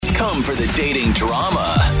Come for the dating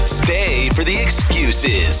drama. Stay for the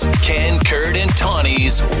excuses. Ken, Kurt, and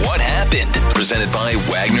Tawnee's What Happened? Presented by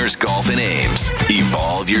Wagner's Golf and Ames.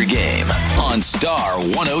 Evolve your game on Star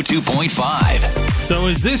 102.5. So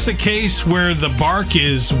is this a case where the bark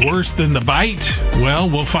is worse than the bite? Well,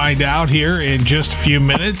 we'll find out here in just a few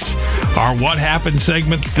minutes. Our What Happened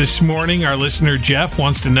segment this morning, our listener Jeff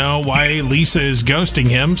wants to know why Lisa is ghosting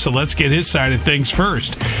him, so let's get his side of things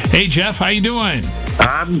first. Hey, Jeff, how you doing?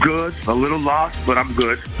 I'm good. A little lost, but I'm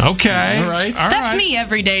good. Okay. All right. That's me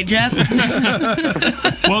every day, Jeff.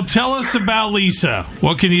 Well, tell us about Lisa.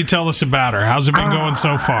 What can you tell us about her? How's it been going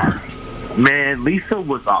so far? Man, Lisa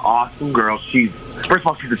was an awesome girl. First of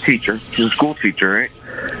all, she's a teacher. She's a school teacher, right?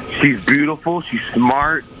 She's beautiful. She's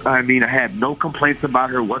smart. I mean, I have no complaints about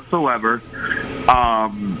her whatsoever.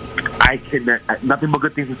 Nothing but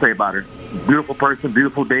good things to say about her. Beautiful person,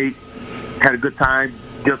 beautiful date. Had a good time.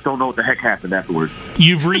 Just don't know what the heck happened afterwards.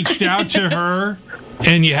 You've reached out to her,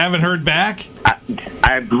 and you haven't heard back?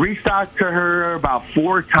 I've reached out to her about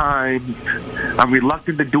 4 times. I'm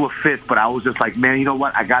reluctant to do a fifth, but I was just like, man, you know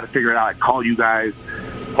what? I got to figure it out. I call you guys.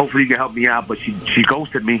 Hopefully you can help me out. But she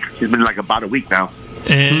ghosted me. She's been like about a week now.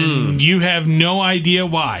 And you have no idea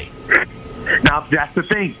why? Now that's the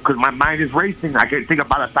thing, because my mind is racing. I can think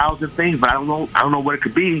about 1,000 things, but I don't know what it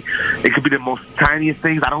could be. It could be the most tiniest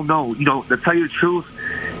things. I don't know. You know, to tell you the truth,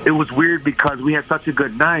 it was weird because we had such a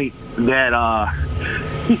good night that I'm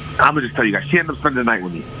gonna just tell you guys, she ended up spending the night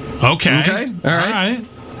with me. Okay. All right.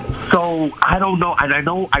 So I don't know, and I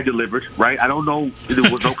know I delivered, right? I don't know.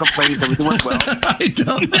 There was no complaints. Everything went well. I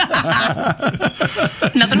don't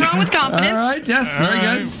Nothing wrong with confidence. All right. Yes. Very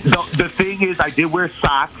good. So the thing is, I did wear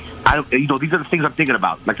socks. These are the things I'm thinking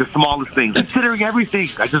about, like the smallest things. Considering everything,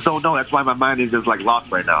 I just don't know. That's why my mind is just like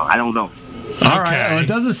lost right now. I don't know. All right. Well, it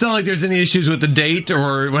doesn't sound like there's any issues with the date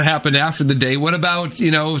or what happened after the date. What about,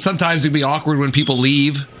 sometimes it'd be awkward when people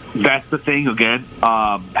leave. That's the thing again.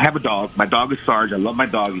 I have a dog. My dog is Sarge. I love my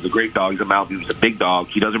dog. He's a great dog. He's a Maltese. He's a big dog.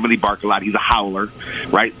 He doesn't really bark a lot. He's a howler,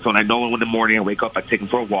 right? So when I know him in the morning, I wake up, I take him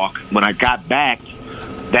for a walk. When I got back,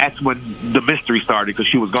 that's when the mystery started because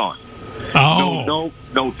she was gone. Oh.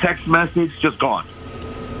 No text message, just gone.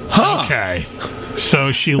 Huh. Okay.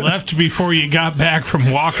 So she left before you got back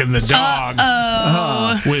from walking the dog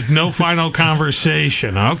with no final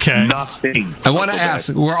conversation. Okay. Nothing. I want to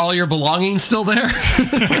ask, were all your belongings still there?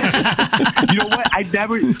 You know what? I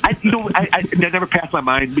never passed my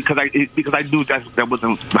mind because I knew that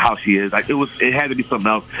wasn't how she is. It had to be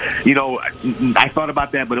something else. I thought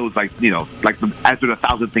about that, but it was like after the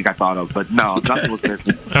 1,000th thing I thought of. But no, nothing was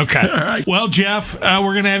missing. Okay. Right. Well, Jeff,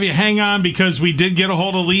 we're going to have you hang on because we did get a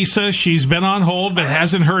hold of Lisa. She's been on hold, but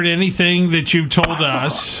hasn't heard anything that you've told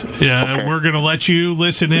us. Okay. We're going to let you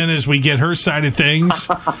listen in as we get her side of things.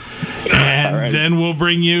 And then we'll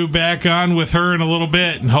bring you back on with her in a little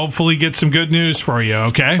bit and hopefully get some good news for you,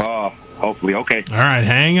 okay? Hopefully, okay. All right,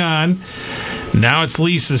 hang on. Now it's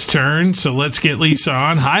Lisa's turn, so let's get Lisa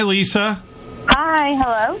on. Hi, Lisa. Hi,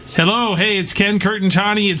 hello. Hello, hey, it's Ken, Kurt, and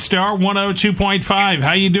Tawny at Star 102.5.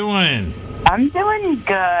 How you doing? I'm doing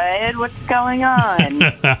good. What's going on?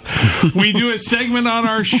 We do a segment on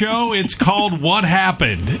our show. It's called What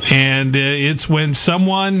Happened? And it's when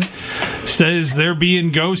someone says they're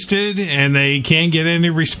being ghosted and they can't get any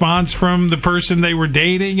response from the person they were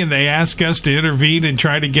dating, and they ask us to intervene and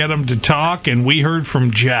try to get them to talk. And we heard from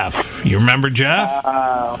Jeff. You remember Jeff?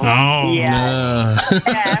 Yeah.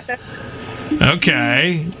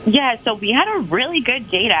 Okay. Yeah, so we had a really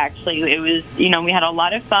good date, actually. It was, we had a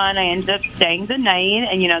lot of fun. I ended up staying the night,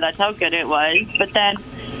 and, that's how good it was. But then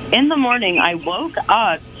in the morning, I woke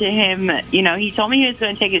up to him, he told me he was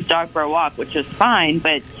going to take his dog for a walk, which was fine,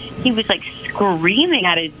 but he was, screaming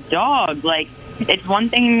at his dog. It's one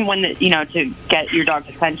thing when, to get your dog's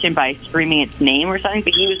attention by screaming its name or something,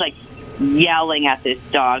 but he was, yelling at this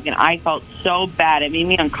dog, and I felt so bad. It made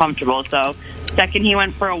me uncomfortable, so second he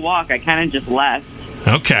went for a walk, I kind of just left.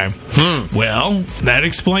 Okay. Well, that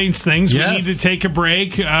explains things. Yes. We need to take a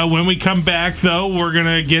break. When we come back, though, we're going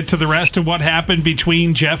to get to the rest of what happened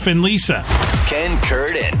between Jeff and Lisa. Ken,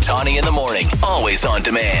 Kurt, and Tawny in the morning. Always on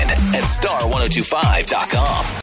demand at star1025.com.